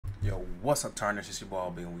What's up, Tarnish? It's your boy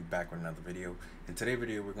RoBending. We back with another video. In today's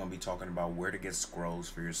video, we're gonna be talking about where to get scrolls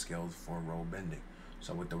for your skills for RoBending.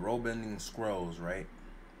 So with the RoBending scrolls, right?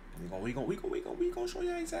 We gonna show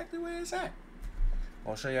you exactly where it's at.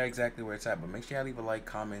 I'll show you exactly where it's at, but make sure you leave a like,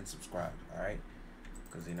 comment, and subscribe. All right?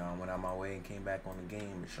 Because I went out my way and came back on the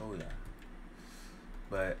game to show y'all.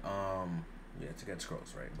 But yeah, to get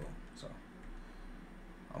scrolls, right? Boom. So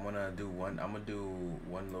I'm gonna do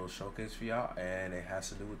one little showcase for y'all, and it has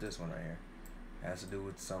to do with this one right here. It has to do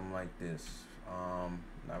with something like this. Now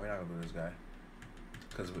we're not gonna do this guy,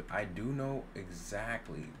 because I do know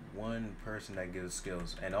exactly one person that gives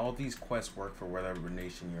skills, and all these quests work for whatever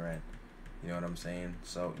nation you're in. You know what I'm saying?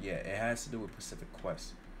 So yeah, it has to do with Pacific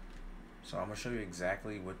quests. So I'm gonna show you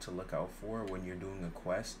exactly what to look out for when you're doing a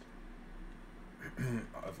quest.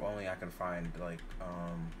 If only I can find like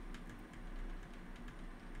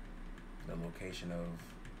the location of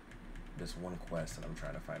this one quest that I'm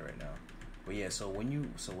trying to find right now. But yeah, so when you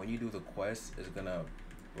do the quest, it's gonna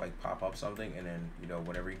like pop up something, and then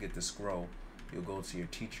whenever you get the scroll, you'll go to your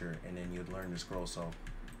teacher and then you'll learn the scroll. So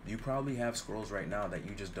you probably have scrolls right now that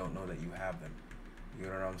you just don't know that you have them. You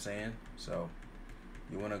know what I'm saying? So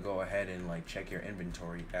you want to go ahead and like check your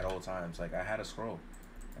inventory at all times. Like I had a scroll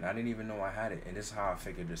and I didn't even know I had it, and this is how I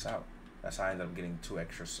figured this out. That's how I ended up getting two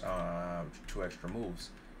extra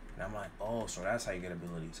moves. And I'm like, oh, so that's how you get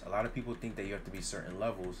abilities. A lot of people think that you have to be certain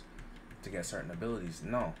levels to get certain abilities.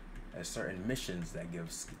 No, there's certain missions that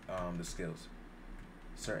give the skills.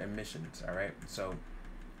 Certain missions, all right? So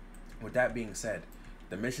with that being said,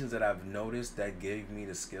 the missions that I've noticed that gave me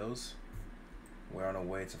the skills, we're on a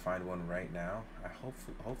way to find one right now.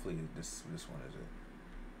 Hopefully this one is it.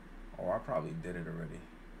 Oh, I probably did it already.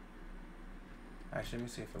 Actually, let me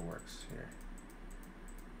see if it works here.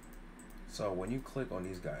 So when you click on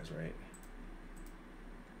these guys, right?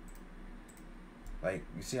 Like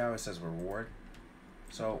you see how it says reward?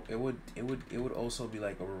 So it would also be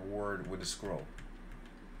like a reward with a scroll.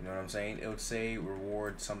 You know what I'm saying? It would say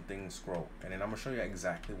reward something scroll, and then I'm gonna show you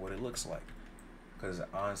exactly what it looks like, because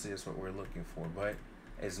honestly it's what we're looking for. But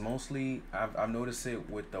it's mostly I've noticed it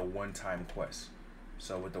with the one-time quest.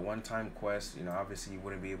 So with the one-time quest, obviously you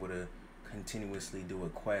wouldn't be able to continuously do a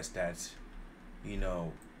quest that's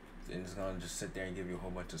and it's gonna just sit there and give you a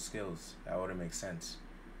whole bunch of skills. That wouldn't make sense.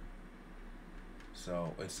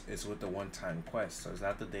 So it's with the one-time quest. So it's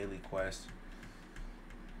not the daily quest.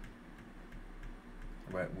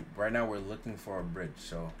 But right now we're looking for a bridge.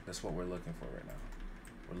 So that's what we're looking for right now.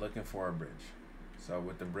 We're looking for a bridge. So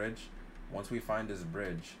with the bridge, once we find this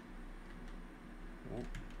bridge, we're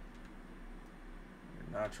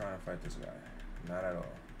not trying to fight this guy. Not at all.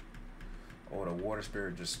 Oh, the water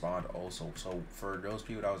spirit just spawned also. So for those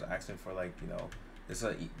people that was asking for, like, this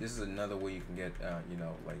is another way you can get, damn,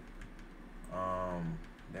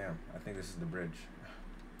 I think this is the bridge.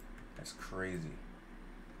 That's crazy.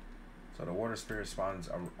 So the water spirit spawns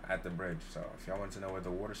at the bridge. So if y'all want to know where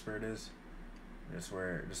the water spirit is, this is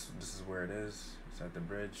where it is. It's at the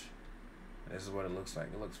bridge. And this is what it looks like.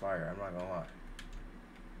 It looks fire. I'm not gonna lie.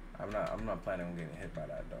 I'm not planning on getting hit by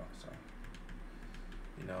that though. So.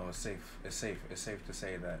 It's safe. It's safe to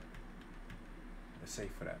say that it's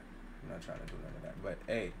safe for that. I'm not trying to do none of that. But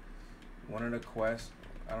hey, one of the quests,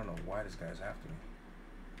 I don't know why this guy's after me.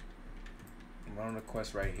 One of the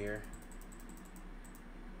quests right here,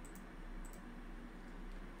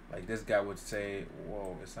 like this guy would say,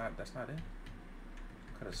 whoa, that's not it.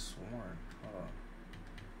 Could have sworn. Hold on.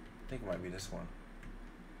 I think it might be this one.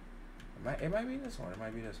 It might be this one. It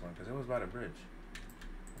might be this one, because it was by the bridge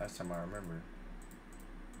last time I remember.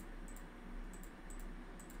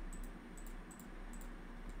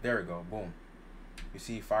 There we go. Boom. You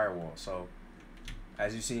see firewall. So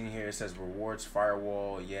as you see in here, it says rewards,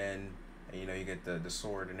 firewall, yen, and you get the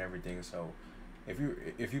sword and everything. So if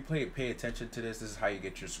you pay attention to this is how you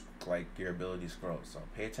get your ability scrolls. So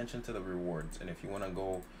pay attention to the rewards, and if you want to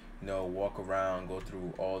go walk around, go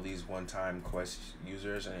through all these one-time quest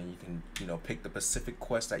users, and then you can pick the specific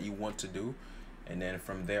quest that you want to do, and then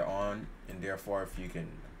from there on and therefore if you can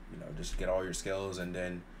just get all your skills and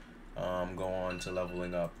then go on to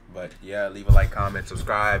leveling up. But yeah, leave a like, comment,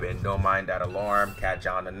 subscribe, and don't mind that alarm. Catch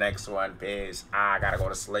you on the next one. Peace. I gotta go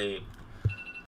to sleep.